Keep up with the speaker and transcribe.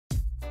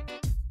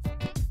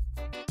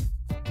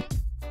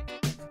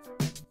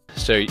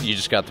So you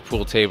just got the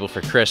pool table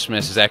for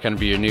Christmas. Is that going to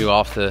be your new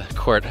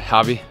off-the-court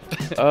hobby?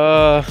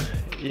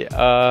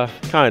 Yeah,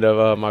 kind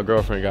of. My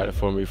girlfriend got it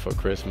for me for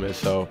Christmas,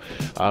 so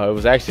it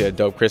was actually a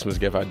dope Christmas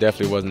gift. I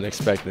definitely wasn't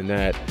expecting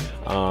that.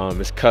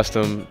 It's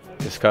custom.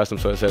 It's custom,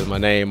 so it says my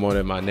name on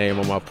it, my name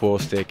on my pool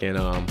stick, and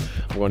I'm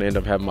going to end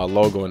up having my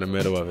logo in the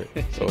middle of it.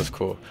 So it's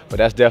cool. But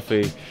that's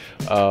definitely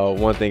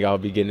one thing I'll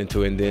be getting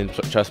into, and then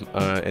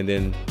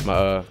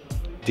my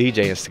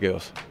DJing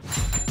skills.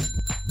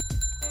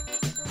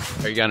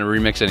 Are you going to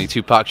remix any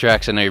Tupac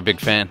tracks? I know you're a big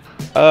fan.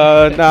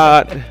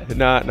 Not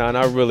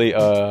really.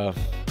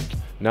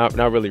 Not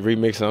really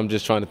remixing. I'm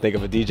just trying to think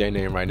of a DJ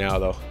name right now,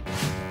 though.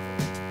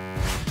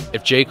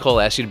 If J.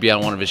 Cole asked you to be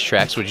on one of his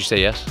tracks, would you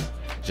say yes?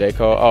 J.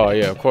 Cole? Oh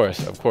yeah, of course.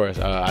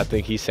 I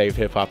think he saved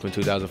hip hop in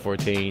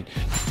 2014.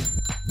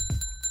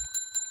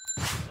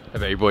 I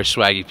bet your boy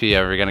Swaggy P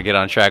ever gonna get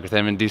on track with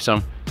him and do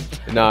some?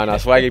 No,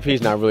 Swaggy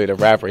P's not really the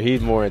rapper.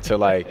 He's more into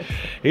like,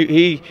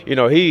 he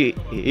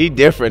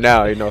different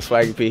now. You know,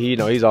 Swaggy P,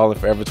 he's all in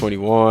Forever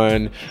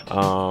 21.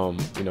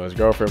 His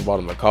girlfriend bought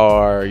him a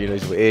car. You know,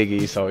 he's with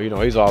Iggy, so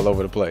he's all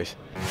over the place.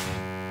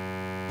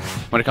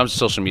 When it comes to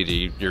social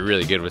media, you're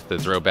really good with the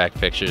throwback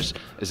pictures.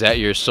 Is that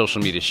your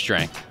social media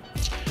strength?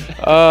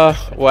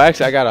 Well,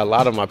 actually, I got a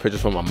lot of my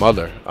pictures from my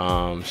mother.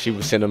 She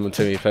would send them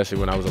to me, especially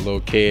when I was a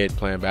little kid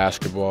playing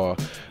basketball.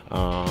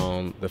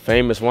 The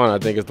famous one, I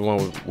think, is the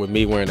one with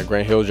me wearing a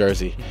Grant Hill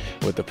jersey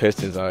with the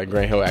Pistons.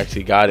 Grant Hill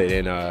actually got it,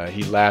 and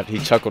he laughed, he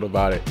chuckled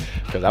about it,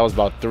 because I was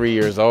about 3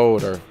 years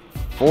old, or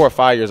 4 or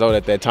 5 years old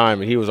at that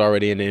time, and he was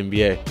already in the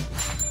NBA.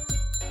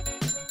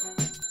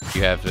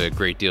 You have a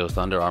great deal with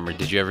Under Armour.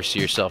 Did you ever see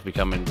yourself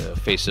becoming the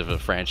face of a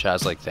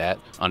franchise like that,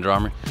 Under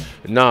Armour?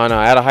 No.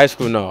 Out of high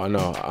school, no.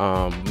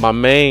 My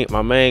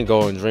main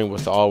goal and dream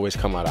was to always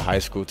come out of high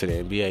school to the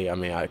NBA. I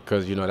mean,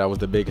 because that was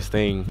the biggest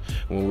thing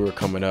when we were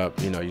coming up.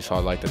 You saw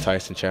like the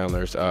Tyson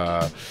Chandlers,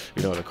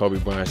 the Kobe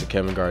Bryants, the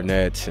Kevin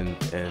Garnett's, and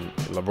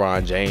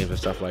LeBron James and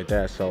stuff like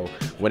that. So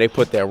when they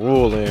put that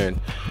rule in,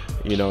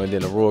 and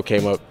then the rule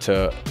came up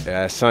to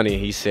Sonny.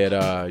 He said,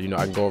 I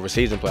can go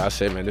overseas and play. I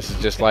said, man, this is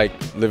just like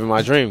living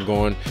my dream,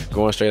 going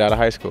straight out of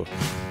high school.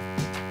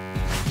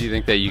 Do you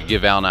think that you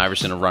give Allen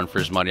Iverson a run for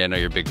his money? I know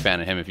you're a big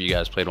fan of him. If you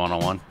guys played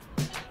one-on-one.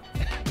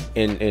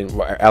 In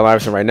Allen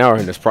Iverson right now or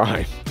in his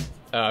prime?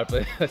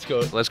 Let's go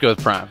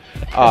with prime.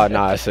 Oh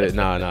no, I said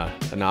no. I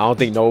don't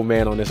think no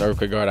man on this earth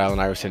could guard Allen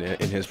Iverson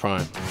in his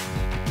prime.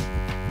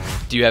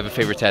 Do you have a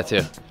favorite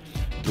tattoo?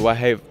 Do I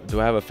have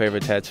a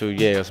favorite tattoo?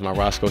 Yeah, it's my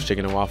Roscoe's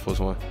Chicken and Waffles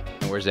one.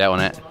 And where's that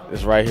one at?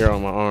 It's right here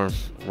on my arm.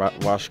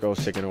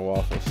 Roscoe's Chicken and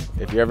Waffles.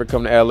 If you ever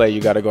come to LA,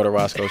 you got to go to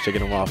Roscoe's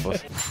Chicken and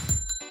Waffles.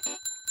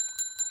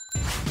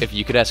 If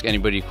you could ask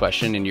anybody a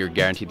question and you're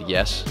guaranteed a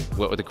yes,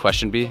 what would the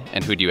question be,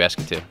 and who do you ask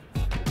it to?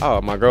 Oh,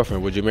 my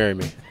girlfriend. Would you marry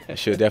me?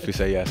 She'll definitely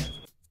say yes.